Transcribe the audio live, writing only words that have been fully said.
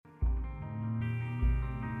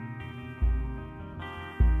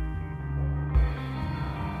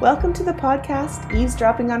Welcome to the podcast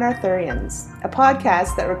Eavesdropping on Arthurians, a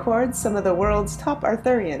podcast that records some of the world's top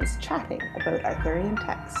Arthurians chatting about Arthurian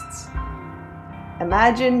texts.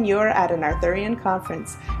 Imagine you're at an Arthurian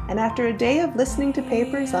conference, and after a day of listening to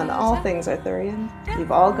papers on all things Arthurian,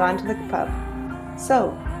 you've all gone to the pub.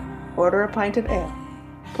 So, order a pint of ale,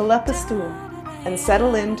 pull up a stool, and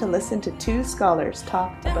settle in to listen to two scholars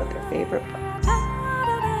talk about their favorite books.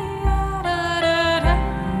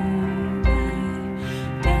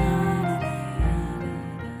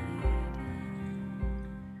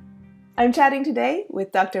 I'm chatting today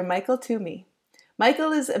with Dr. Michael Toomey.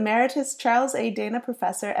 Michael is Emeritus Charles A. Dana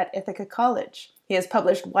Professor at Ithaca College. He has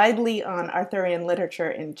published widely on Arthurian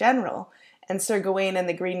literature in general, and Sir Gawain and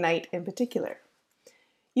the Green Knight in particular.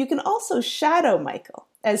 You can also shadow Michael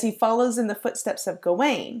as he follows in the footsteps of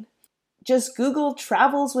Gawain. Just Google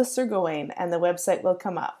Travels with Sir Gawain and the website will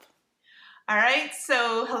come up. All right,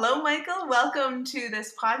 so hello, Michael. Welcome to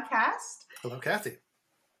this podcast. Hello, Kathy.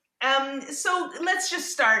 So let's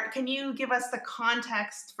just start. Can you give us the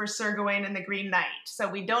context for Sir Gawain and the Green Knight? So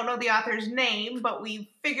we don't know the author's name, but we've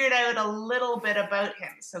figured out a little bit about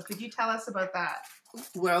him. So could you tell us about that?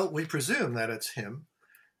 Well, we presume that it's him.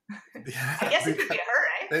 I guess it could be a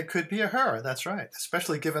her, eh? It could be a her, that's right.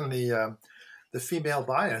 Especially given the female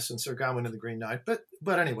bias in Sir Gawain and the Green Knight.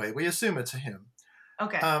 But anyway, we assume it's a him.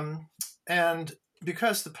 Okay. And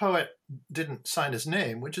because the poet didn't sign his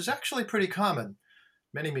name, which is actually pretty common,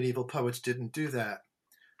 many medieval poets didn't do that.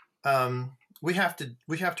 We have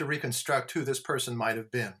to reconstruct who this person might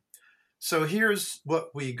have been. So here's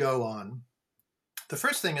what we go on. The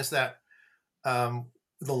first thing is that the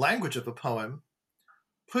language of the poem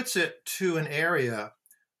puts it to an area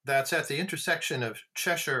that's at the intersection of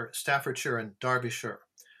Cheshire, Staffordshire, and Derbyshire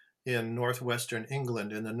in northwestern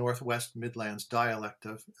England, in the Northwest Midlands dialect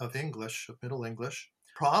of English, of Middle English.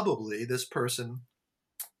 Probably this person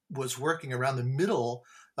was working around the middle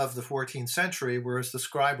of the 14th century, whereas the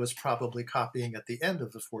scribe was probably copying at the end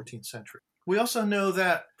of the 14th century. We also know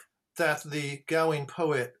that the Gawain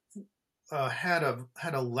poet had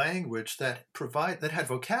a language that had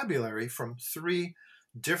vocabulary from three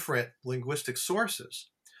different linguistic sources.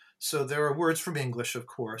 So there are words from English, of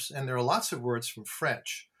course, and there are lots of words from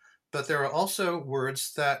French, but there are also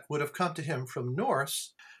words that would have come to him from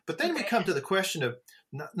Norse. But then we come to the question of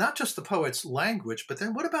not just the poet's language, but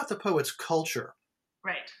then what about the poet's culture?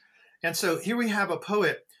 Right. And so here we have a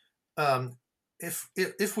poet,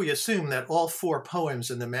 if we assume that all four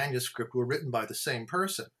poems in the manuscript were written by the same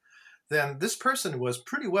person, then this person was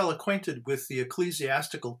pretty well acquainted with the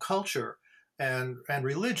ecclesiastical culture and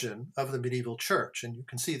religion of the medieval church. And you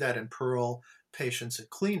can see that in Pearl, Patience, and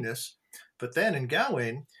Cleanness. But then in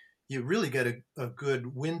Gawain, you really get a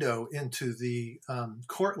good window into the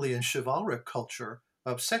courtly and chivalric culture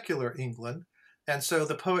of secular England. And so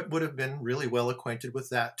the poet would have been really well acquainted with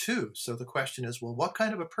that too. So the question is, well, what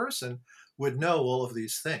kind of a person would know all of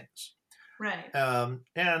these things? Right.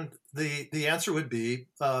 And the answer would be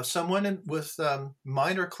someone with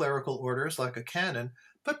minor clerical orders like a canon,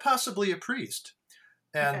 but possibly a priest.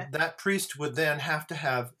 And that priest would then have to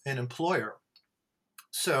have an employer.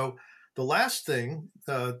 So the last thing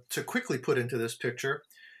to quickly put into this picture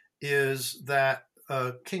is that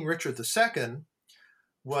King Richard II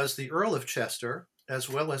was the Earl of Chester, as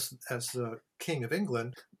well as the King of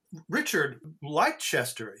England. Richard liked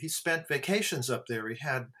Chester. He spent vacations up there. He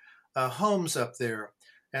had homes up there.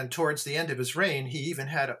 And towards the end of his reign, he even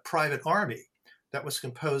had a private army that was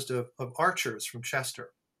composed of archers from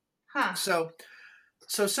Chester. Huh. So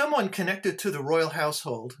someone connected to the royal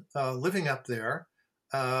household living up there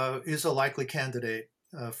is a likely candidate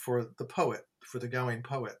for the Gawain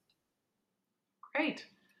poet. Great.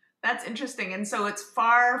 That's interesting. And so it's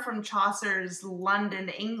far from Chaucer's London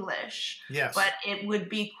English, yes, but it would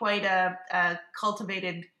be quite a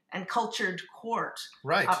cultivated and cultured court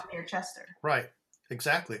up near Chester. Right,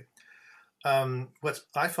 exactly. What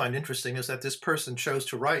I find interesting is that this person chose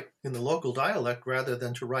to write in the local dialect rather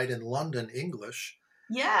than to write in London English.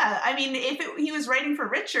 Yeah, I mean, if he was writing for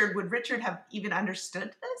Richard, would Richard have even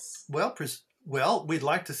understood this? Well, we'd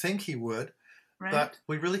like to think he would. Right. But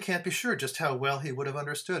we really can't be sure just how well he would have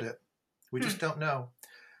understood it. We just don't know.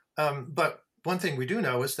 But one thing we do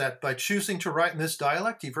know is that by choosing to write in this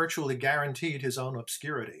dialect, he virtually guaranteed his own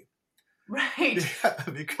obscurity. Right. Yeah,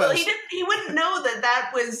 because he wouldn't know that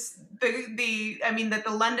was that the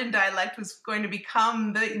London dialect was going to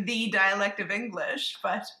become the dialect of English.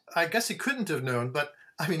 But I guess he couldn't have known. But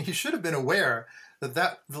I mean, he should have been aware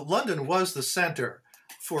that London was the center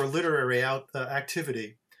for literary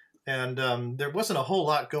activity. And there wasn't a whole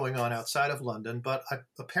lot going on outside of London, but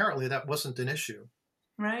apparently that wasn't an issue.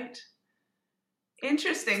 Right.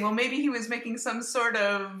 Interesting. Well, maybe he was making some sort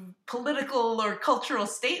of political or cultural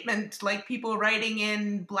statement, like people writing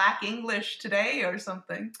in Black English today or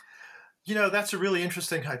something. That's a really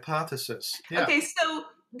interesting hypothesis. Yeah. Okay, so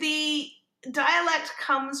the dialect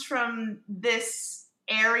comes from this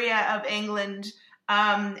area of England,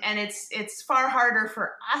 and it's far harder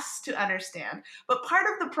for us to understand. But part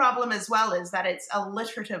of the problem as well is that it's a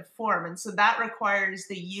alliterative form, and so that requires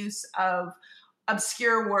the use of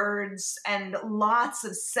obscure words and lots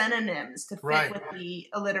of synonyms to fit with the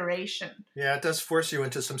alliteration. Yeah, it does force you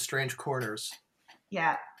into some strange corners.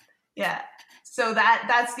 Yeah. So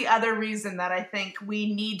that's the other reason that I think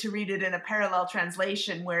we need to read it in a parallel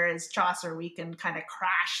translation, whereas Chaucer we can kind of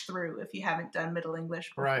crash through if you haven't done Middle English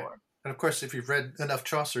before. Right. And of course, if you've read enough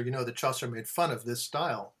Chaucer, you know that Chaucer made fun of this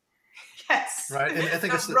style. Yes. Right? And I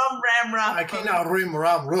think it's rum ram ruff. I cannot rim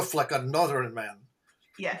ram roof like a northern man.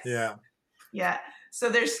 Yes. Yeah. So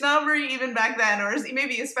there's snobbery even back then, or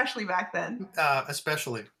maybe especially back then.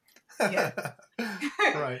 Especially. Yeah.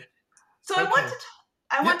 Right. So okay.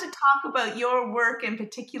 I want to talk about your work in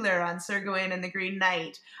particular on Sir Gawain and the Green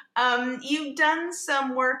Knight. You've done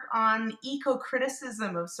some work on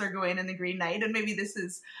eco-criticism of Sir Gawain and the Green Knight, and maybe this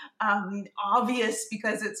is obvious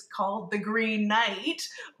because it's called the Green Knight,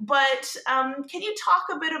 but can you talk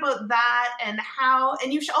a bit about that and how,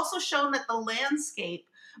 and you've also shown that the landscape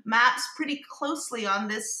maps pretty closely on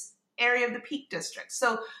this area of the Peak District.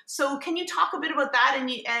 So can you talk a bit about that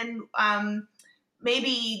and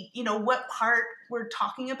maybe, what part we're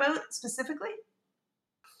talking about specifically?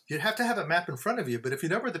 You'd have to have a map in front of you, but if you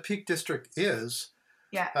know where the Peak District is,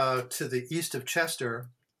 to the east of Chester,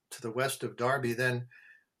 to the west of Derby, then,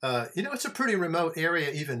 it's a pretty remote area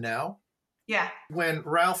even now. Yeah. When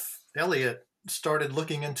Ralph Elliott started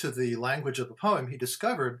looking into the language of the poem, he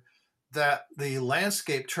discovered that the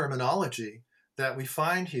landscape terminology that we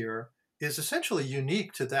find here is essentially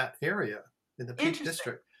unique to that area in the Peak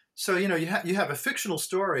District. So, you have a fictional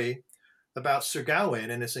story about Sir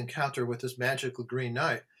Gawain and his encounter with this magical Green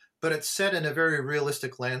Knight, but it's set in a very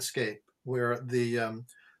realistic landscape where the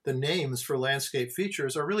names for landscape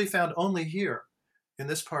features are really found only here in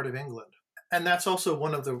this part of England. And that's also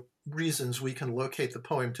one of the reasons we can locate the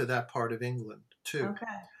poem to that part of England, too. Okay.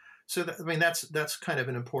 So, that's kind of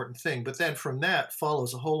an important thing. But then from that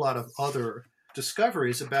follows a whole lot of other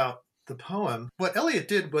discoveries about the poem. What Eliot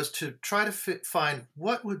did was to try to find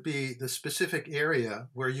what would be the specific area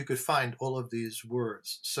where you could find all of these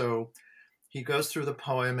words. So he goes through the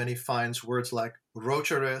poem and he finds words like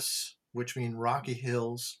Rocherus, which mean rocky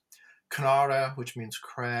hills, Knara, which means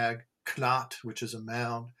crag, Knot, which is a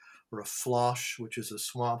mound, or a Flosh, which is a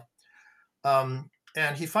swamp.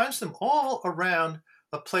 And he finds them all around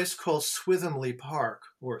a place called Swithamley Park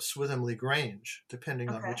or Swithamley Grange, depending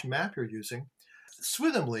on which map you're using.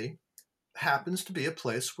 Swithamley happens to be a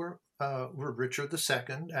place where Richard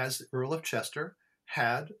II, as the Earl of Chester,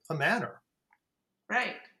 had a manor.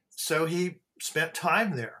 Right. So he spent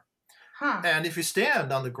time there. Huh. And if you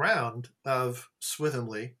stand on the ground of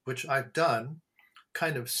Swithamley, which I've done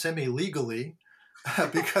kind of semi-legally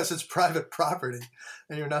because it's private property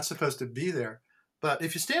and you're not supposed to be there. But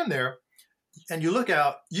if you stand there and you look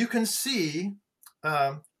out, you can see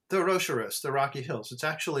the Rocherus, the Rocky Hills. It's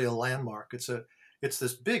actually a landmark. It's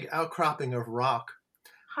this big outcropping of rock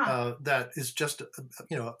that is just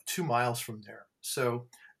 2 miles from there. So,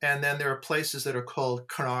 and then there are places that are called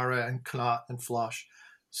Knara and Knot and Flosh.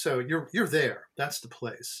 So you're there. That's the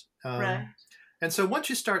place. Right. And so once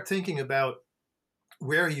you start thinking about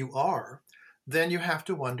where you are, then you have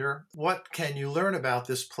to wonder, what can you learn about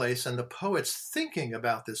this place and the poets thinking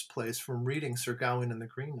about this place from reading Sir Gawain and the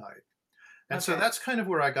Green Knight? And so that's kind of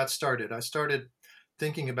where I got started. I started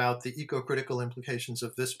thinking about the eco-critical implications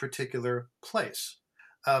of this particular place.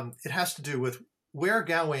 It has to do with what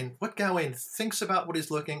Gawain thinks about what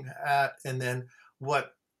he's looking at, and then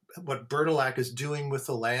what Bertilac is doing with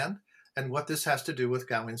the land, and what this has to do with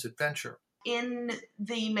Gawain's adventure. In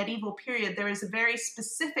the medieval period, there is a very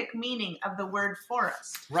specific meaning of the word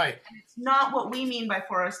forest. Right. And it's not what we mean by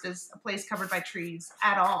forest as a place covered by trees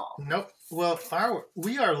at all. Nope. Well,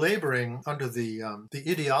 we are laboring under the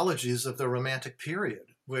ideologies of the Romantic period,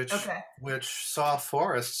 which saw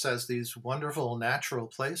forests as these wonderful natural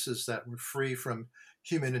places that were free from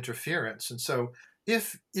human interference. And so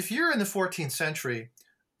if you're in the 14th century,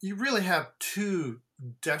 you really have two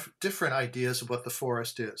different ideas of what the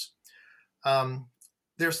forest is.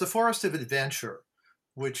 There's the Forest of Adventure,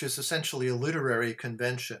 which is essentially a literary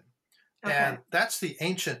convention. Okay. And that's the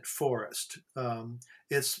ancient forest.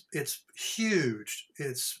 It's huge.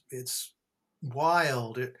 It's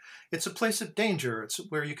wild. It's a place of danger. It's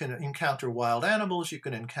where you can encounter wild animals. You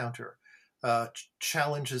can encounter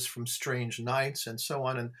challenges from strange knights, and so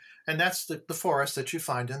on. And that's the forest that you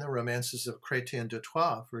find in the romances of Chrétien de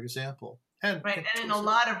Troyes, for example. And in a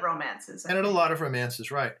lot of romances. And in a lot of romances,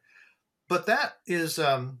 right. But that is,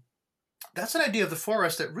 that's an idea of the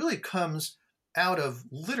forest that really comes out of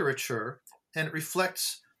literature, and it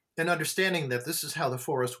reflects an understanding that this is how the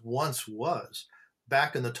forest once was,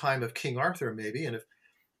 back in the time of King Arthur, maybe. And if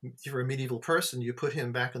you're a medieval person, you put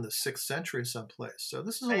him back in the 6th century someplace. So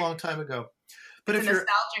this is a long time ago. But it's a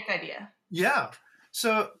nostalgic idea. Yeah.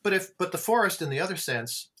 So, but the forest, in the other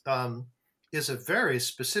sense, is a very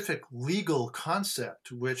specific legal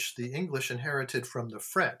concept which the English inherited from the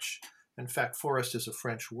French. In fact, forest is a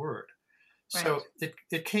French word. Right. So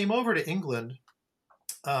it came over to England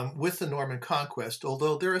with the Norman conquest,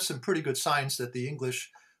 although there are some pretty good signs that the English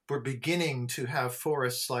were beginning to have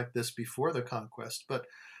forests like this before the conquest. But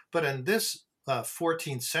in this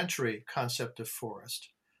 14th century concept of forest,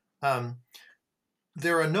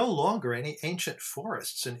 there are no longer any ancient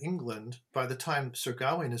forests in England. By the time Sir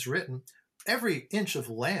Gawain is written, every inch of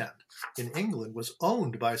land in England was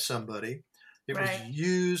owned by somebody. It was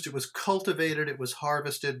used, it was cultivated, it was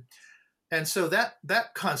harvested. And so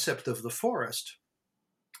that concept of the forest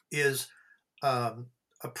is a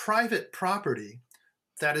private property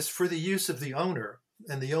that is for the use of the owner.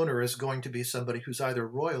 And the owner is going to be somebody who's either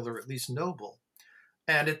royal or at least noble.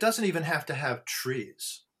 And it doesn't even have to have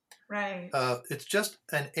trees. Right. It's just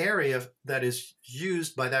an area that is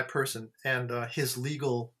used by that person and his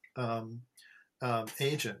legal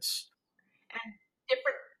agents. And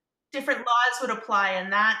different laws would apply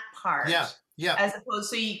in that part. Yeah. As opposed,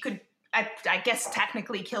 so you could, I guess,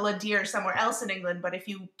 technically kill a deer somewhere else in England, but if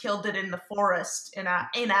you killed it in the forest, in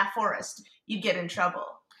a forest, you'd get in trouble.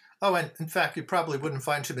 Oh, and in fact, you probably wouldn't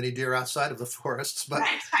find too many deer outside of the forests. But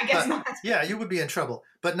right, I guess not. Yeah, you would be in trouble.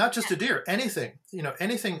 But not just a deer, anything.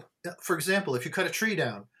 Anything. For example, if you cut a tree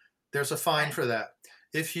down, there's a fine for that.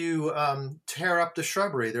 If you tear up the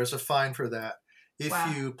shrubbery, there's a fine for that. If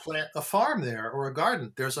you plant a farm there or a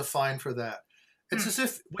garden, there's a fine for that. It's as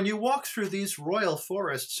if when you walk through these royal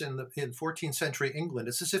forests in 14th century England,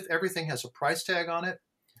 it's as if everything has a price tag on it,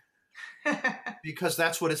 because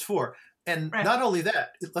that's what it's for. And not only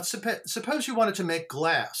that, let's suppose you wanted to make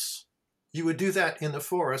glass. You would do that in the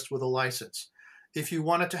forest with a license. If you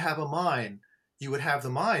wanted to have a mine, you would have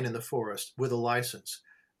the mine in the forest with a license.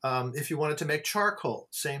 If you wanted to make charcoal,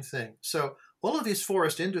 same thing. So all of these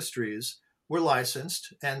forest industries were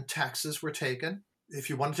licensed and taxes were taken. If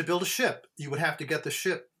you wanted to build a ship, you would have to get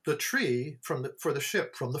the tree for the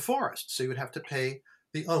ship from the forest. So you would have to pay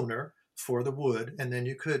the owner for the wood, and then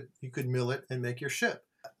you could mill it and make your ship.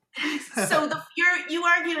 So you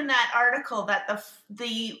argue in that article that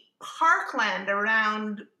the parkland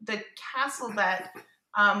around the castle that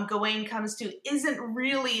Gawain comes to isn't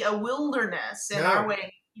really a wilderness in our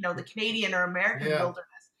way, the Canadian or American wilderness.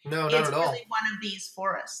 No, not at all. It's really one of these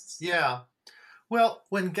forests. Yeah. Well,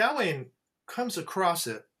 when Gawain comes across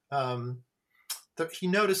it, he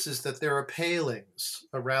notices that there are palings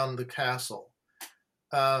around the castle.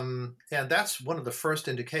 And that's one of the first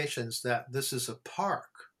indications that this is a park.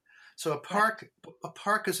 So a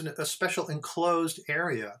park is a special enclosed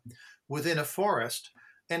area within a forest,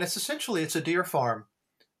 and it's a deer farm.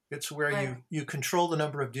 It's where you control the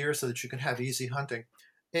number of deer so that you can have easy hunting.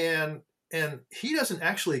 And he doesn't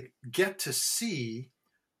actually get to see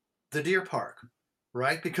the deer park,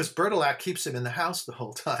 right? Because Bertilac keeps him in the house the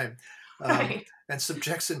whole time, and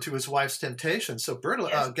subjects him to his wife's temptation. So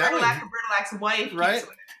Gawain, Bertilac's wife, right?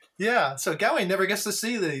 Yeah. So Gawain never gets to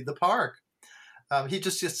see the park. He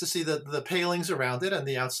just gets to see the palings around it and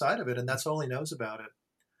the outside of it, and that's all he knows about it.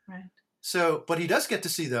 Right. So, what he does get to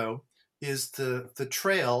see, though, is the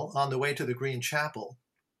trail on the way to the Green Chapel,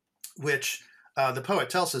 which the poet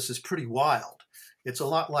tells us is pretty wild. It's a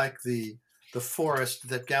lot like the forest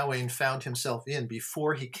that Gawain found himself in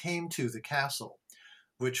before he came to the castle,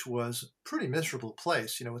 which was a pretty miserable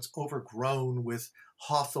place. It's overgrown with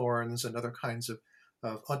hawthorns and other kinds of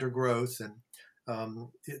undergrowth, and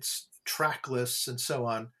it's trackless and so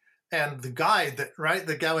on. And the guide that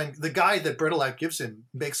Bertilac gives him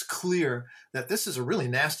makes clear that this is a really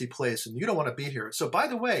nasty place and you don't want to be here. So by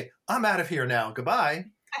the way, I'm out of here now. Goodbye.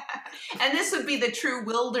 And this would be the true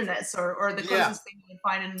wilderness or the closest thing you would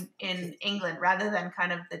find in England rather than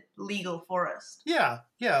kind of the legal forest. Yeah.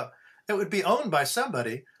 It would be owned by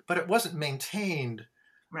somebody, but it wasn't maintained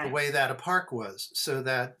the way that a park was, so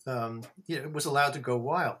that it was allowed to go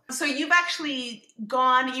wild. So you've actually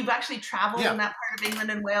traveled in that part of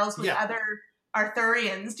England and Wales with other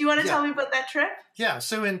Arthurians. Do you want to tell me about that trip? Yeah,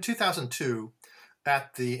 so in 2002,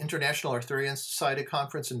 at the International Arthurian Society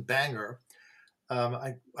Conference in Bangor,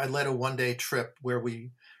 I led a one-day trip where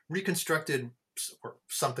we reconstructed or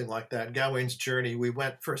something like that, Gawain's journey. We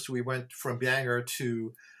went from Bangor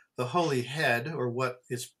to the Holy Head, or what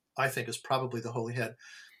is I think is probably the Holy Head,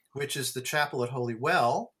 which is the chapel at Holy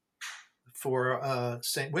Well for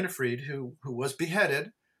Saint Winifred, who was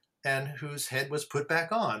beheaded and whose head was put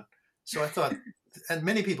back on. So I thought, and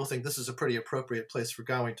many people think this is a pretty appropriate place for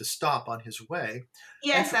Gawain to stop on his way.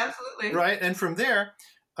 Yes, absolutely. Right, and from there,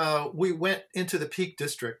 we went into the Peak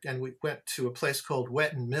District, and we went to a place called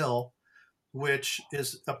Wetton Mill, which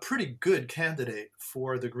is a pretty good candidate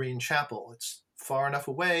for the Green Chapel. It's far enough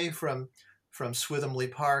away from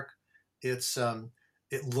Swithamley Park. It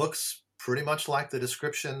looks pretty much like the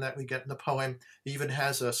description that we get in the poem. It even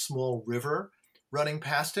has a small river running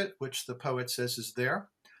past it, which the poet says is there.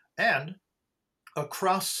 And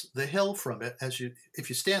across the hill from it, if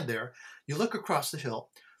you stand there, you look across the hill,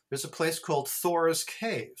 there's a place called Thor's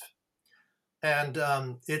Cave. And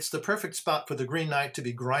it's the perfect spot for the Green Knight to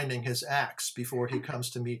be grinding his axe before he comes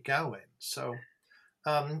to meet Gawain. So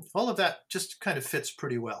all of that just kind of fits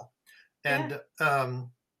pretty well. And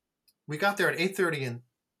we got there at 8:30 in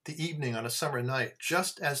the evening on a summer night,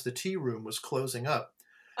 just as the tea room was closing up.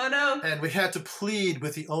 Oh, no. And we had to plead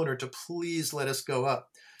with the owner to please let us go up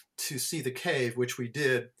to see the cave, which we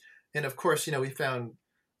did. And of course, we found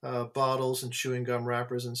bottles and chewing gum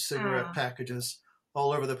wrappers and cigarette packages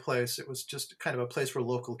all over the place. It was just kind of a place where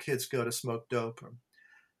local kids go to smoke dope.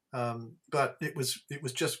 But it was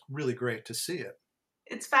just really great to see it.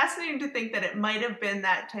 It's fascinating to think that it might have been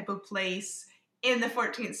that type of place in the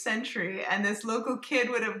 14th century, and this local kid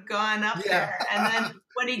would have gone up there. And then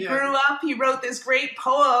when he grew up, he wrote this great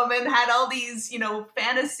poem and had all these,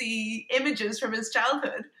 fantasy images from his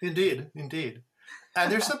childhood. Indeed.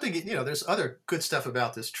 And there's something, there's other good stuff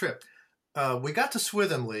about this trip. We got to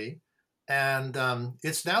Swithamley, and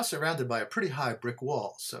it's now surrounded by a pretty high brick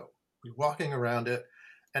wall. So we're walking around it,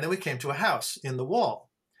 and then we came to a house in the wall.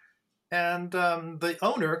 And the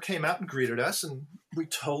owner came out and greeted us, and we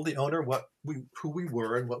told the owner who we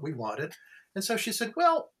were and what we wanted. And so she said,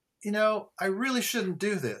 well, I really shouldn't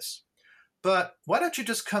do this, but why don't you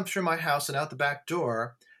just come through my house and out the back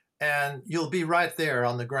door, and you'll be right there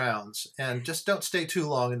on the grounds, and just don't stay too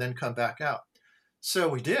long and then come back out. So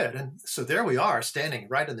we did. And so there we are, standing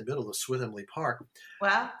right in the middle of Swithamley Park.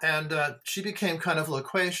 Wow. And she became kind of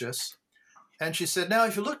loquacious. And she said, now,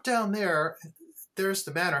 if you look down there, there's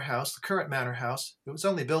the manor house, the current manor house. It was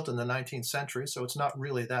only built in the 19th century, so it's not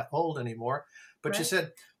really that old anymore. But she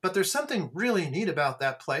said, but there's something really neat about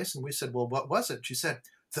that place. And we said, well, what was it? She said,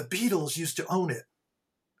 the Beatles used to own it.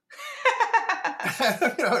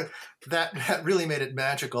 That really made it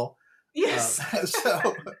magical. Yes.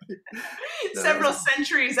 Several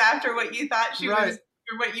centuries after what you thought she was,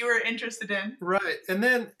 or what you were interested in. Right. And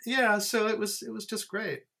then, so it was just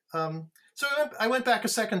great. So I went back a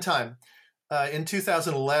second time. In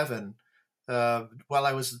 2011, while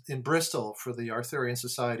I was in Bristol for the Arthurian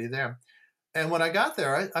Society there. And when I got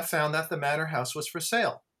there, I found that the manor house was for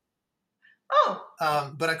sale. Oh.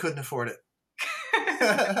 But I couldn't afford it.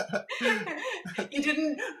 You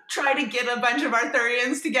didn't try to get a bunch of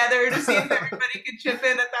Arthurians together to see if everybody could chip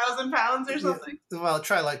in £1,000 or something? Well,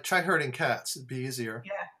 try herding cats. It'd be easier.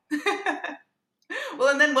 Yeah. Well,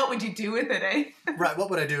 and then what would you do with it, eh? Right, what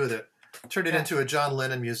would I do with it? Turn it into a John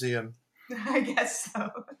Lennon museum. I guess so.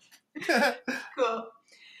 Cool.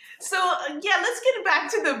 So, let's get back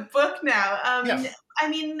to the book now. I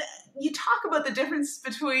mean, you talk about the difference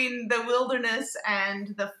between the wilderness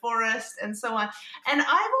and the forest and so on. And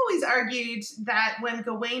I've always argued that when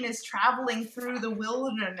Gawain is traveling through the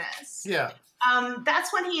wilderness,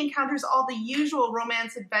 that's when he encounters all the usual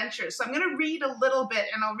romance adventures. So I'm going to read a little bit,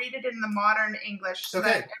 and I'll read it in the modern English so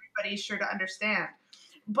that everybody's sure to understand.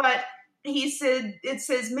 But it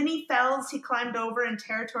says, many fells he climbed over in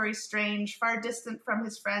territory strange, far distant from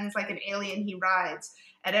his friends, like an alien he rides.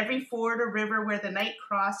 At every ford or river where the knight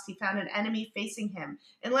crossed, he found an enemy facing him,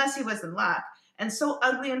 unless he was in luck, and so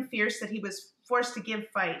ugly and fierce that he was forced to give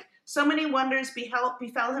fight. So many wonders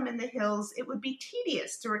befell him in the hills, it would be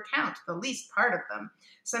tedious to recount the least part of them.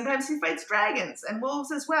 Sometimes he fights dragons and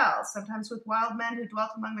wolves as well, sometimes with wild men who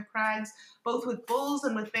dwelt among the crags, both with bulls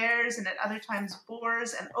and with bears, and at other times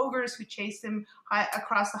boars and ogres who chased him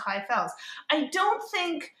across the high fells. I don't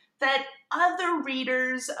think that other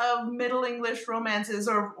readers of Middle English romances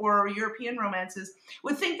or European romances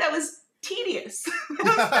would think that was tedious.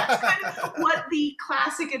 That's kind of what the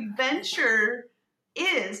classic adventure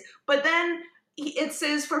is. But then it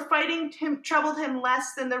says, for fighting him troubled him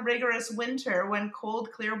less than the rigorous winter, when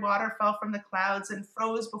cold, clear water fell from the clouds and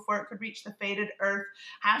froze before it could reach the fated earth.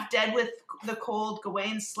 Half dead with the cold,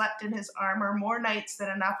 Gawain slept in his armor more nights than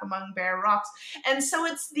enough among bare rocks. And so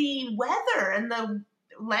it's the weather and the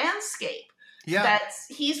landscape that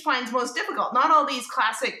he finds most difficult. Not all these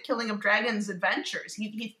classic killing of dragons adventures.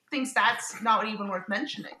 He thinks that's not even worth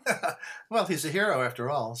mentioning. Well, he's a hero after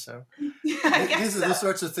all, so these are the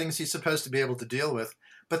sorts of things he's supposed to be able to deal with.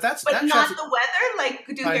 But not the weather. Like,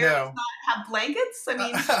 do heroes not have blankets? I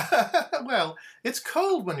mean, well, it's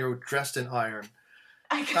cold when you're dressed in iron.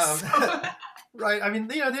 I guess so. Right? I mean,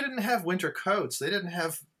 they didn't have winter coats. They didn't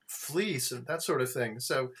have fleece and that sort of thing.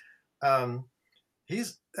 So.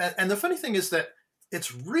 And the funny thing is that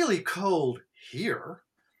it's really cold here,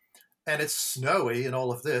 and it's snowy and all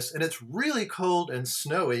of this, and it's really cold and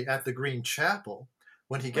snowy at the Green Chapel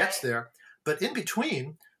when he gets there. But in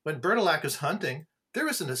between, when Bertilac is hunting, there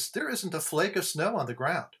isn't a flake of snow on the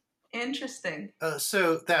ground. Interesting.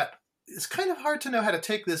 So that it's kind of hard to know how to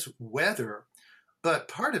take this weather, but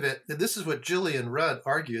part of it, and this is what Gillian Rudd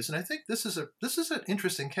argues, and I think this is an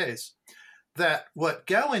interesting case, that what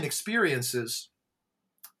Gawain experiences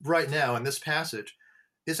right now in this passage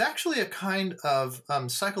is actually a kind of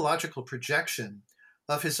psychological projection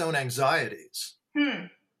of his own anxieties.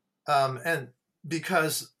 And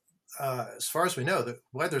because, as far as we know, the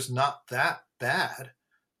weather's not that bad.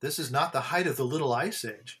 This is not the height of the Little Ice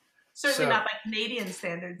Age. Certainly not by Canadian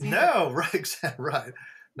standards either. No, right.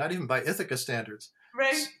 Not even by Ithaca standards.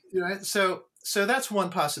 Right. So that's one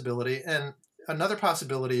possibility. And another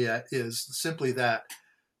possibility is simply that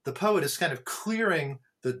the poet is kind of clearing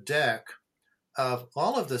the deck of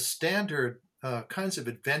all of the standard kinds of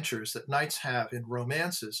adventures that knights have in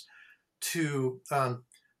romances to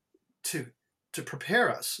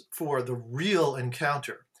prepare us for the real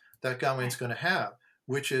encounter that Gawain's going to have,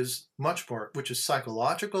 which is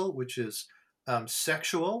psychological, which is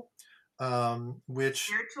sexual,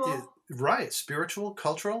 which spiritual,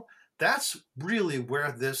 cultural. That's really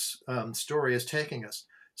where this story is taking us.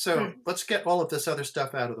 So let's get all of this other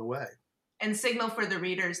stuff out of the way. And signal for the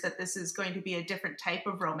readers that this is going to be a different type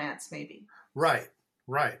of romance, maybe. Right.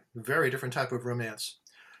 Very different type of romance.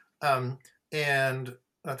 And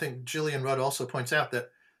I think Gillian Rudd also points out that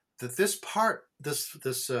this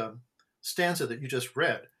stanza that you just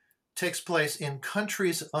read takes place in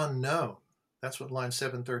countries unknown. That's what line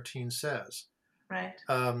 713 says. Right.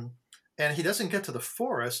 And he doesn't get to the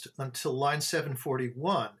forest until line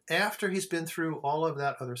 741, after he's been through all of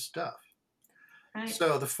that other stuff. Right.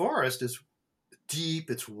 So the forest is deep,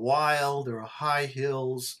 it's wild, there are high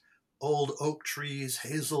hills, old oak trees,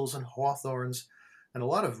 hazels and hawthorns, and a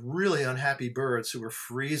lot of really unhappy birds who are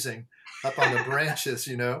freezing up on the branches,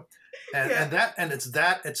 And it's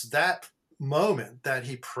that moment that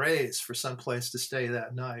he prays for some place to stay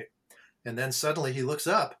that night. And then suddenly he looks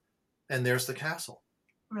up and there's the castle.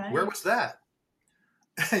 Right. Where was that?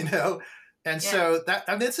 And so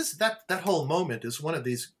that whole moment is one of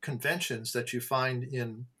these conventions that you find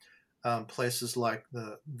in places like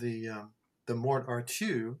the Morte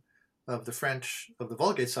Arteux of the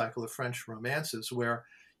Vulgate cycle of French romances, where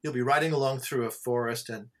you'll be riding along through a forest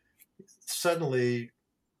and suddenly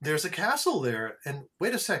there's a castle there. And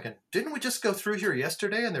wait a second, didn't we just go through here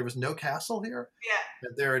yesterday and there was no castle here? Yeah.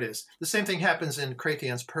 And there it is. The same thing happens in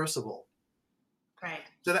Chrétien's Percival. Right.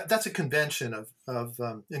 So that's a convention of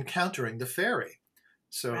encountering the fairy.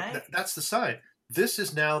 So that's the side. This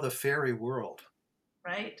is now the fairy world.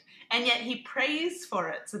 Right. And yet he prays for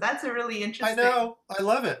it. So that's a really interesting... I know. I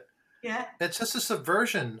love it. Yeah. It's just a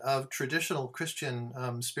subversion of traditional Christian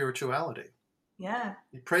spirituality. Yeah.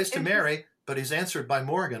 He prays to Mary, but he's answered by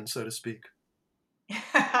Morgan, so to speak.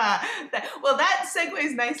 Well, that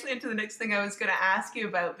segues nicely into the next thing I was going to ask you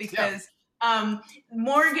about, because...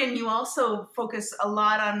 Morgan, you also focus a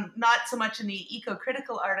lot on, not so much in the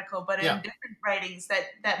eco-critical article, but in different writings,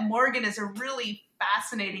 that Morgan is a really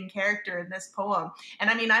fascinating character in this poem. And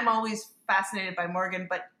I mean, I'm always fascinated by Morgan,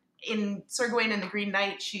 but in Sir Gawain and the Green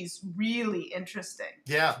Knight, she's really interesting.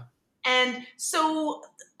 Yeah. And so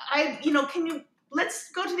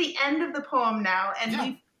let's go to the end of the poem now. And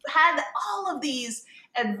we've had all of these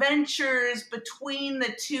adventures between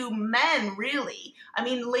the two men, really. I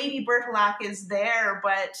mean, Lady Bertilac is there,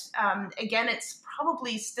 but again, it's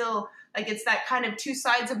probably still like it's that kind of two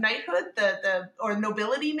sides of knighthood, or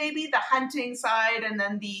nobility maybe, the hunting side and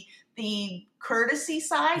then the courtesy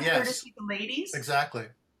side, courtesy to ladies. Exactly.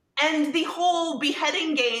 And the whole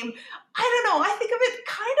beheading game, I don't know, I think of it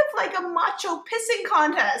kind of like a macho pissing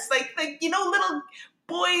contest. Like little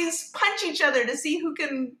boys punch each other to see who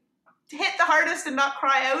can hit the hardest and not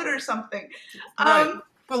cry out or something. Right.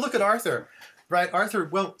 Well, look at Arthur, right? Arthur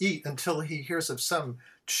won't eat until he hears of some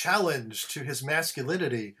challenge to his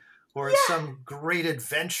masculinity, or some great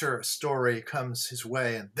adventure story comes his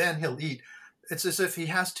way, and then he'll eat. It's as if he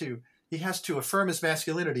has to affirm his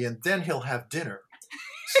masculinity, and then he'll have dinner.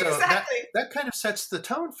 So exactly. that kind of sets the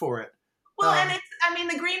tone for it. Well, and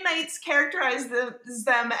the Green Knights characterize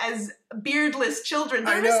them as beardless children.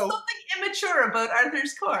 There is something immature about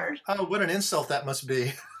Arthur's court. Oh, what an insult that must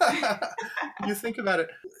be. You think about it.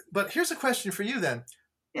 But here's a question for you then.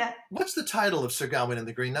 Yeah. What's the title of Sir Gawain and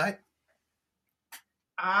the Green Knight?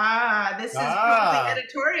 This is probably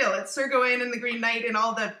editorial. It's Sir Gawain and the Green Knight in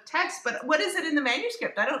all the text, but what is it in the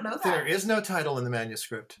manuscript? I don't know that. There is no title in the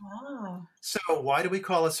manuscript. Oh. So why do we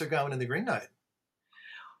call it Sir Gawain and the Green Knight?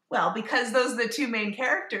 Well, because those are the two main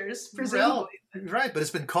characters, presumably. Well, right, but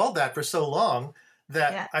it's been called that for so long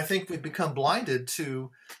that I think we've become blinded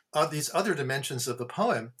to these other dimensions of the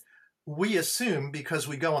poem. We assume, because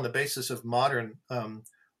we go on the basis of modern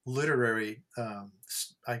literary,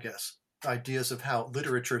 I guess, ideas of how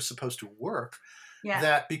literature is supposed to work,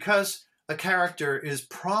 that because a character is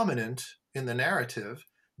prominent in the narrative,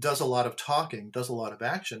 does a lot of talking, does a lot of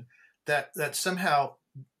action, that somehow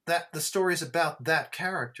that the story is about that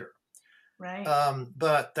character. Right.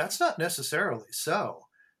 But that's not necessarily so.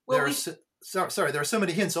 Well, there are so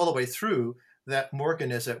many hints all the way through that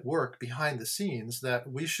Morgan is at work behind the scenes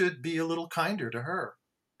that we should be a little kinder to her.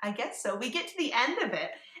 I guess so. We get to the end of it,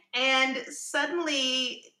 and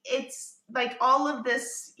suddenly it's like all of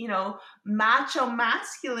this, macho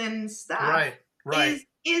masculine stuff. Right.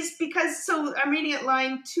 Is because, so I'm reading at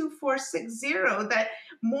line 2460, that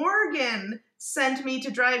Morgan sent me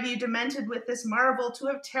to drive you demented with this marvel, to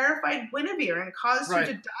have terrified Guinevere and caused you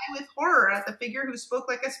to die with horror at the figure who spoke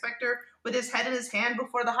like a specter with his head in his hand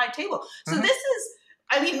before the high table. So this is,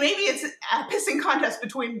 maybe it's a pissing contest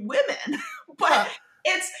between women, but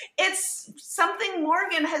it's something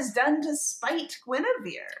Morgan has done to spite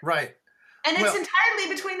Guinevere. Right. And it's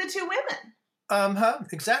entirely between the two women.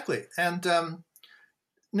 Exactly. And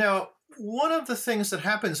now, one of the things that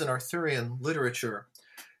happens in Arthurian literature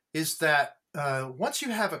is that once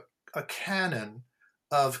you have a canon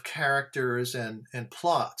of characters and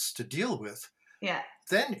plots to deal with,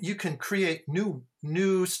 then you can create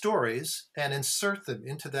new stories and insert them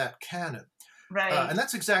into that canon. Right. And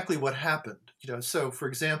that's exactly what happened. So, for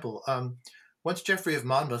example, once Geoffrey of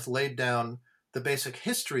Monmouth laid down the basic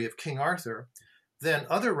history of King Arthur, then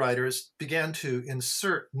other writers began to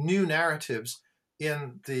insert new narratives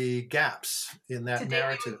in the gaps in that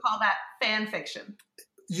narrative. Today we would call that fan fiction.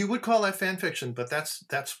 You would call that fan fiction, but that's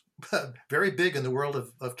very big in the world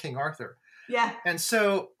of King Arthur. Yeah. And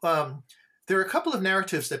so there are a couple of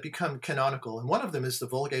narratives that become canonical, and one of them is the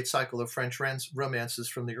Vulgate cycle of French romances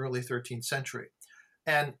from the early 13th century.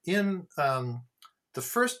 And in the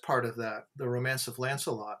first part of that, the Romance of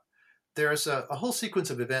Lancelot, there's a whole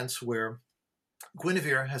sequence of events where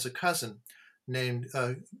Guinevere has a cousin named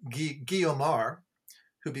Guiomar,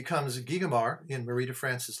 who becomes Guigemar in Marie de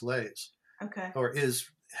France's Lays. Okay. Or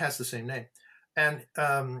has the same name. And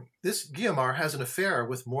this Guiomar has an affair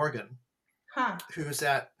with Morgan, who's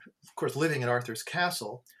of course, living in Arthur's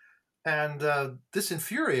castle. And this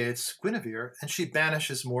infuriates Guinevere, and she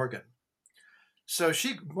banishes Morgan. So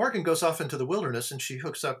Morgan goes off into the wilderness, and she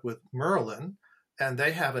hooks up with Merlin, and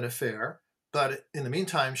they have an affair. But in the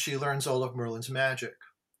meantime, she learns all of Merlin's magic.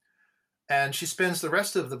 And she spends the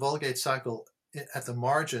rest of the Vulgate cycle at the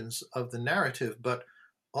margins of the narrative, but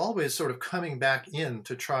always sort of coming back in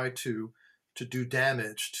to try to do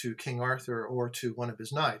damage to King Arthur or to one of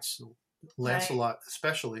his knights, Lancelot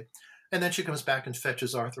especially. And then she comes back and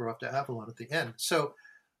fetches Arthur off to Avalon at the end. So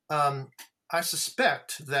I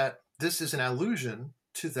suspect that this is an allusion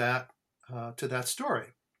to that story.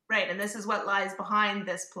 Right, and this is what lies behind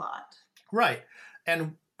this plot. Right,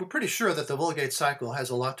 and we're pretty sure that the Vulgate cycle has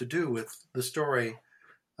a lot to do with the story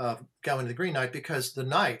of Gawain and the Green Knight, because the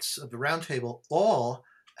knights of the Round Table all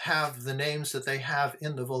have the names that they have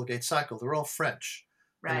in the Vulgate cycle. They're all French,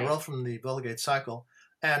 and they're all from the Vulgate cycle.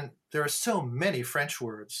 And there are so many French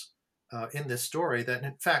words in this story that,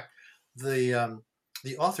 in fact, the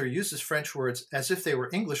author uses French words as if they were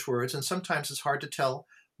English words, and sometimes it's hard to tell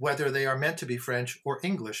whether they are meant to be French or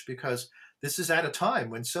English, because this is at a time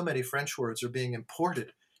when so many French words are being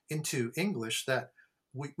imported into English that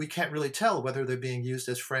we can't really tell whether they're being used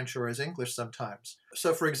as French or as English sometimes.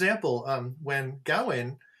 So, for example, when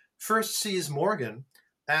Gawain first sees Morgan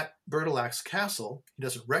at Bertilac's castle, he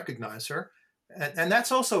doesn't recognize her. And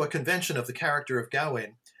that's also a convention of the character of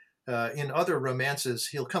Gawain. In other romances,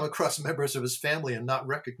 he'll come across members of his family and not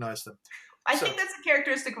recognize them. I think that's a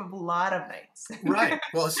characteristic of a lot of knights. Right.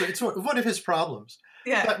 Well, it's one of his problems.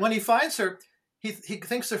 Yeah. But when he finds her, he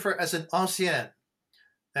thinks of her as an ancienne,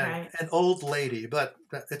 an old lady, but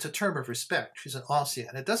it's a term of respect. She's an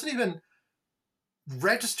ancienne. It doesn't even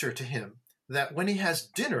register to him that when he has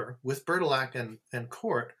dinner with Bertilac and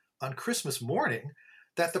court on Christmas morning,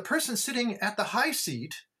 that the person sitting at the high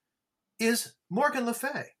seat is Morgan Le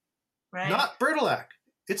Fay, not Bertilac.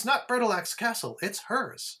 It's not Bertilac's castle. It's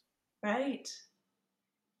hers. Right.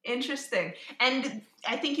 Interesting. And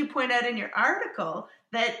I think you point out in your article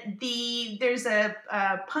that there's a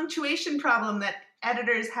punctuation problem that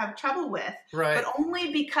editors have trouble with, but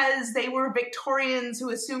only because they were Victorians who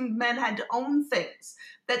assumed men had to own things.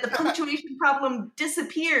 That the punctuation problem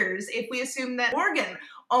disappears if we assume that Morgan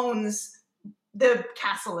owns the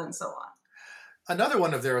castle and so on. Another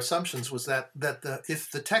one of their assumptions was that if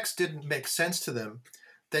the text didn't make sense to them,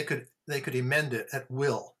 they could amend it at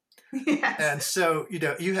will. Yes. And so,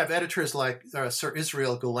 you have editors like Sir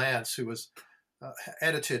Israel Gollancz, who was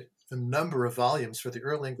edited a number of volumes for the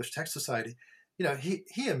Early English Text Society.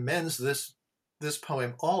 He amends this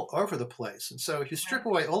poem all over the place. And so if you strip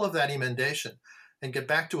away all of that emendation and get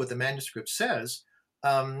back to what the manuscript says,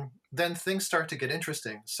 then things start to get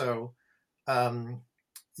interesting. So,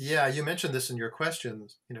 you mentioned this in your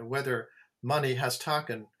questions, whether money has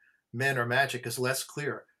taken, men or magic is less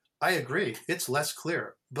clear. I agree, it's less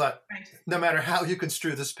clear. But no matter how you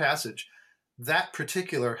construe this passage, that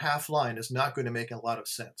particular half line is not going to make a lot of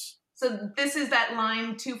sense. So this is that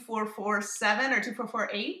line 2447 or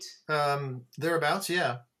 2448? Thereabouts,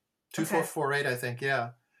 yeah. 2448, I think,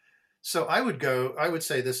 yeah. So I would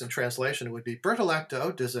say this in translation, it would be Bertilac de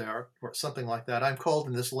Haut-Desert, or something like that. I'm called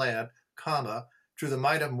in this land, comma, through the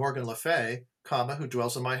might of Morgan Le Fay, comma, who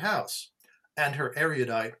dwells in my house, and her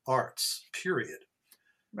erudite arts, period.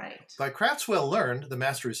 Right. By Cratswell learned, the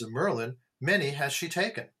masteries of Merlin, many has she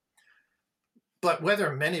taken. But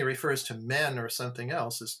whether many refers to men or something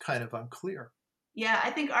else is kind of unclear. Yeah, I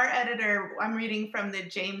think our editor, I'm reading from the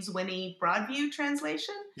James Winnie Broadview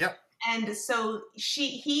translation. Yep. And so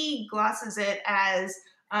he glosses it as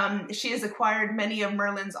she has acquired many of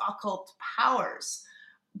Merlin's occult powers.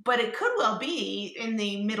 But it could well be in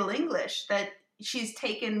the Middle English that she's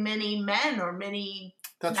taken many men or many...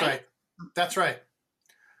 That's right. That's right.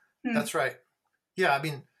 That's right. Yeah, I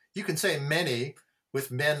mean, you can say many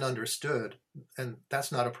with men understood, and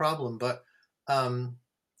that's not a problem. But and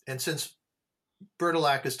since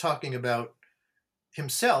Bertilac is talking about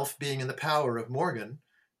himself being in the power of Morgan,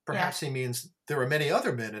 perhaps he means there are many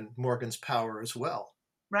other men in Morgan's power as well.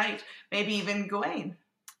 Right. Maybe even Gawain.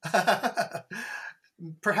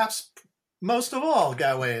 Perhaps most of all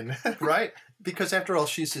Gawain, right? Because after all,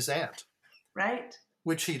 she's his aunt. Right.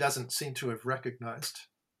 Which he doesn't seem to have recognized.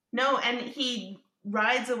 No, and he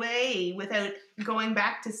rides away without going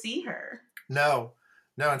back to see her. No.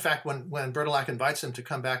 In fact, when Bertilac invites him to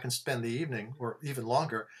come back and spend the evening, or even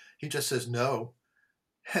longer, he just says no.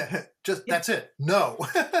 That's it. No.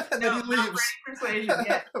 And then he leaves. Not for any persuasion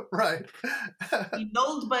yet. Right. He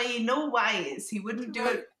knolled by no wise. He wouldn't do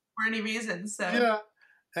it for any reason. So yeah.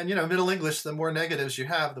 And Middle English, the more negatives you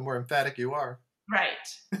have, the more emphatic you are.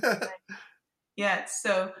 Right. Yeah.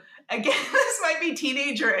 So again, this might be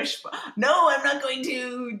teenagerish. No, I'm not going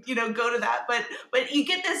to, go to that. But you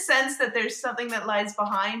get this sense that there's something that lies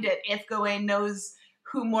behind it. If Gawain knows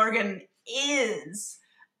who Morgan is,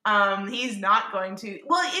 he's not going to.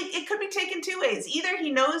 Well, it could be taken two ways. Either he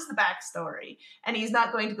knows the backstory and he's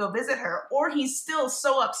not going to go visit her, or he's still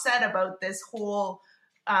so upset about this whole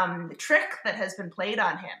trick that has been played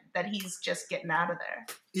on him that he's just getting out of there.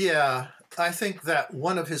 Yeah, I think that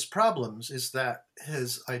one of his problems is that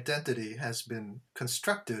his identity has been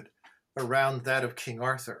constructed around that of King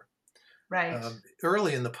Arthur. Right.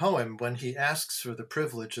 Early in the poem, when he asks for the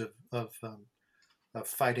privilege of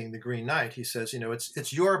fighting the Green Knight, he says,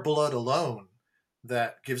 it's your blood alone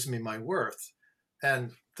that gives me my worth.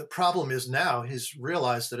 And the problem is now he's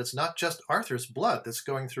realized that it's not just Arthur's blood that's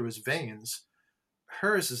going through his veins.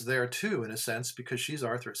 Hers is there too, in a sense, because she's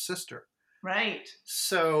Arthur's sister. Right.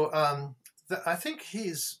 So I think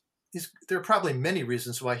there are probably many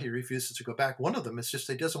reasons why he refuses to go back. One of them is just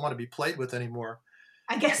he doesn't want to be played with anymore.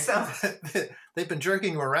 I guess so. They've been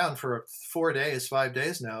jerking him around for 5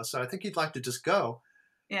 days now. So I think he'd like to just go.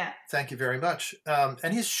 Yeah. Thank you very much.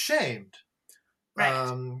 And he's shamed.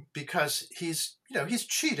 Right. Because he's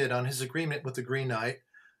cheated on his agreement with the Green Knight.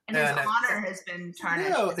 And his honor has been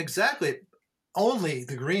tarnished. Exactly. Only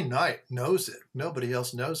the Green Knight knows it. Nobody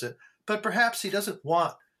else knows it. But perhaps he doesn't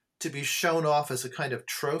want to be shown off as a kind of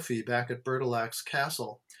trophy back at Bertilac's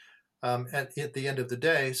castle. at the end of the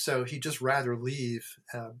day. So he'd just rather leave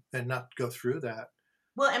and not go through that.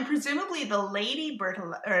 Well, and presumably the lady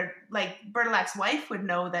Bertilac's wife would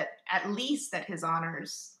know that at least that his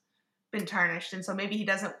honor's been tarnished, and so maybe he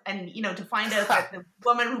doesn't. And to find out that the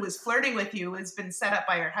woman who was flirting with you has been set up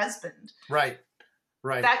by her husband, right,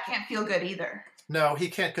 that can't feel good either. No, he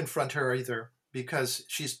can't confront her either because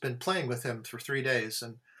she's been playing with him for 3 days,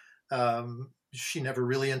 and she never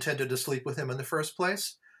really intended to sleep with him in the first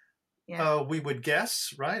place. Yeah. We would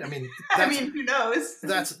guess, right? I mean, who knows?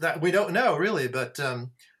 That we don't know really, but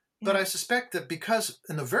I suspect that because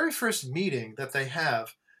in the very first meeting that they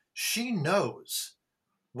have, she knows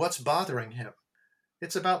what's bothering him.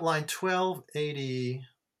 It's about line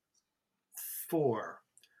 1284.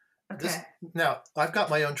 Okay. Now, I've got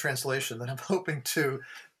my own translation that I'm hoping to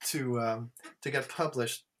get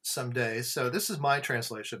published someday. So this is my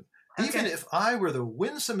translation. Okay. Even if I were the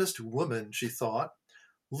winsomest woman, she thought,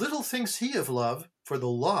 little thinks he of love for the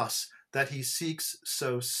loss that he seeks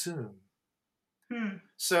so soon.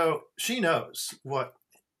 So she knows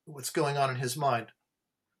what's going on in his mind.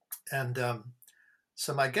 And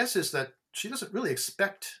so my guess is that she doesn't really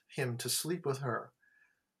expect him to sleep with her.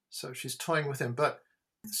 So she's toying with him. But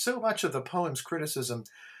so much of the poem's criticism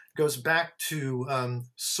goes back to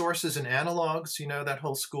sources and analogs, that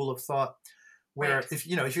whole school of thought, where right. if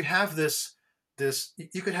you have this,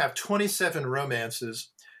 you could have 27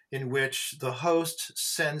 romances in which the host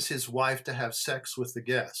sends his wife to have sex with the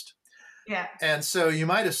guest. Yeah. And so you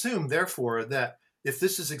might assume, therefore, that if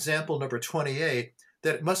this is example number 28,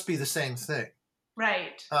 that it must be the same thing.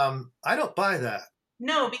 Right. I don't buy that.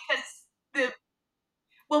 No, because the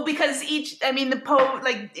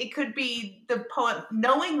poet, it could be the poet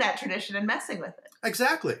knowing that tradition and messing with it.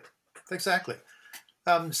 Exactly.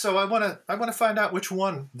 So I want to find out which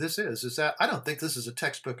one this is. Is that I don't think this is a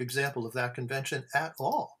textbook example of that convention at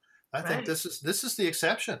all. I think this is the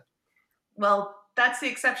exception. Well, that's the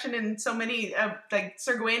exception in so many.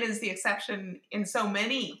 Sir Gawain is the exception in so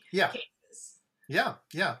many cases. Yeah,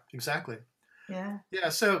 exactly. Yeah.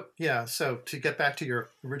 So to get back to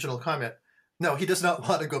your original comment, no, he does not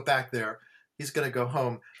want to go back there. He's going to go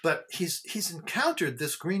home. But he's encountered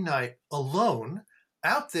this Green Knight alone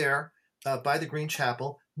out there by the Green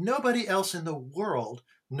Chapel. Nobody else in the world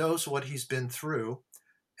knows what he's been through,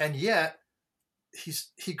 and yet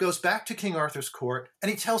he goes back to King Arthur's court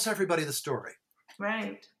and he tells everybody the story.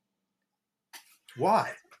 Right.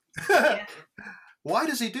 Why? Yeah. Why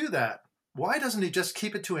does he do that? Why doesn't he just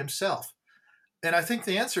keep it to himself? And I think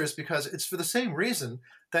the answer is because it's for the same reason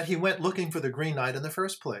that he went looking for the Green Knight in the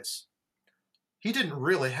first place. He didn't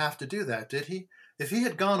really have to do that, did he? If he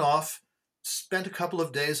had gone off, spent a couple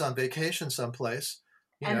of days on vacation someplace,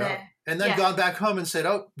 and then gone back home and said,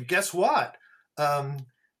 "Oh, guess what?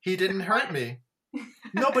 He didn't hurt me."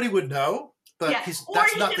 Nobody would know. But that's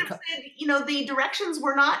not the. Said, the directions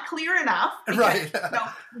were not clear enough. Because, right.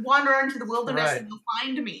 Wander into the wilderness and you'll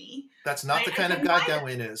find me. That's not the kind of guy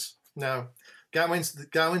Gawain is. No, Gawain's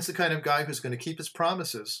the kind of guy who's going to keep his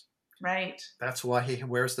promises. Right. That's why he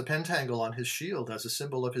wears the pentangle on his shield as a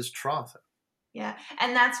symbol of his troth. Yeah,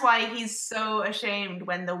 and that's why he's so ashamed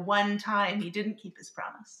when the one time he didn't keep his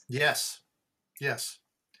promise. Yes. Yeah,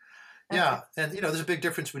 and there's a big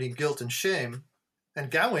difference between guilt and shame. And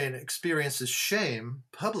Gawain experiences shame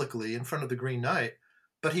publicly in front of the Green Knight,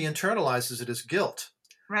 but he internalizes it as guilt.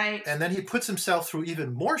 Right. And then he puts himself through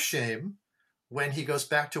even more shame when he goes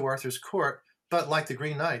back to Arthur's court. But like the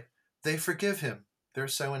Green Knight, they forgive him. They're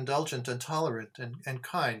so indulgent and tolerant and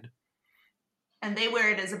kind. And they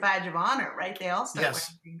wear it as a badge of honor, right? They all start wearing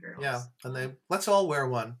green girdles. Yeah, and let's all wear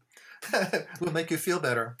one. We'll make you feel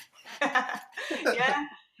better. Yeah,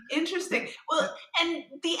 interesting. Well, and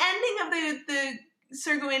the ending of the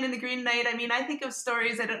Sir Gawain and the Green Knight, I think of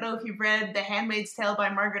stories, I don't know if you've read The Handmaid's Tale by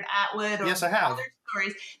Margaret Atwood or yes, I have. Other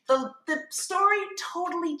stories. The story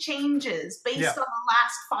totally changes based on the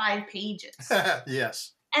last 5 pages.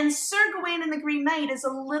 Yes. And Sir Gawain and the Green Knight is a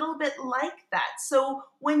little bit like that. So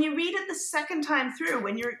when you read it the second time through,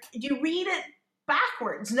 when you read it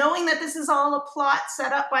backwards, knowing that this is all a plot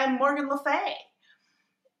set up by Morgan Le Fay,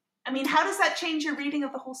 how does that change your reading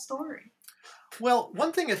of the whole story? Well,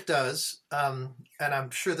 one thing it does, and I'm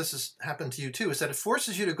sure this has happened to you too, is that it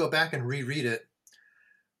forces you to go back and reread it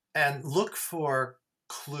and look for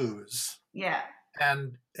clues. Yeah.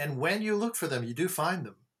 And when you look for them, you do find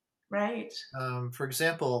them. Right. For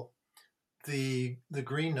example, the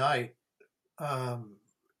Green Knight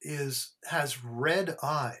has red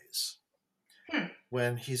eyes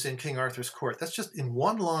when he's in King Arthur's court. That's just in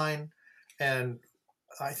one line, and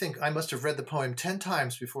I think I must have read the poem 10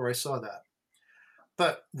 times before I saw that.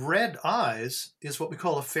 But red eyes is what we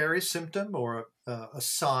call a fairy symptom or a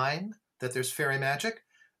sign that there's fairy magic.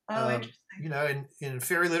 Interesting. In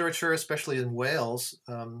fairy literature, especially in Wales,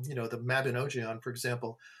 the Mabinogion, for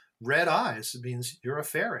example, red eyes means you're a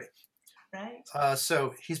fairy. Right.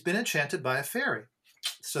 So he's been enchanted by a fairy.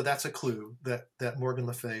 So that's a clue that Morgan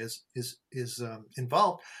Le Fay is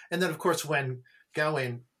involved. And then, of course, when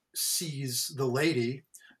Gawain sees the lady,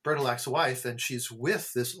 Bertilac's wife, and she's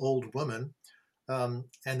with this old woman, and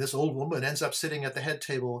this old woman ends up sitting at the head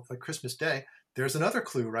table on Christmas Day, there's another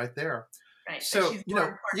clue right there. Right. So,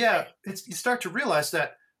 you start to realize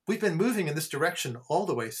that we've been moving in this direction all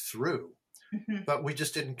the way through, but we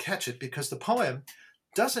just didn't catch it because the poem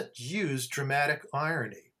doesn't use dramatic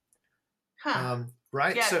irony.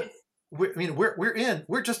 Right? Yeah. So,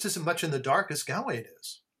 we're just as much in the dark as Gawain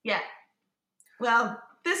is. Yeah. Well,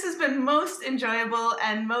 this has been most enjoyable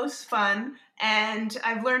and most fun, and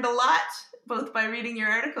I've learned a lot, both by reading your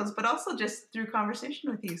articles, but also just through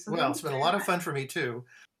conversation with you. So well, it's been a lot of fun for me, too.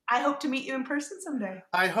 I hope to meet you in person someday.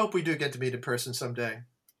 I hope we do get to meet in person someday.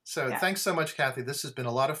 So Thanks so much, Kathy. This has been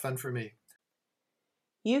a lot of fun for me.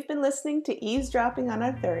 You've been listening to Eavesdropping on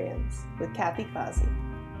Arthurians with Kathy Causey.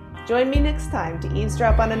 Join me next time to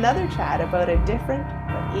eavesdrop on another chat about a different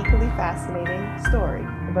but equally fascinating story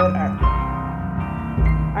about Arthur.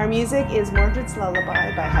 Our music is Mordred's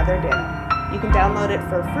Lullaby by Heather Dale. You can download it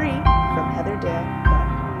for free from heatherdale.com.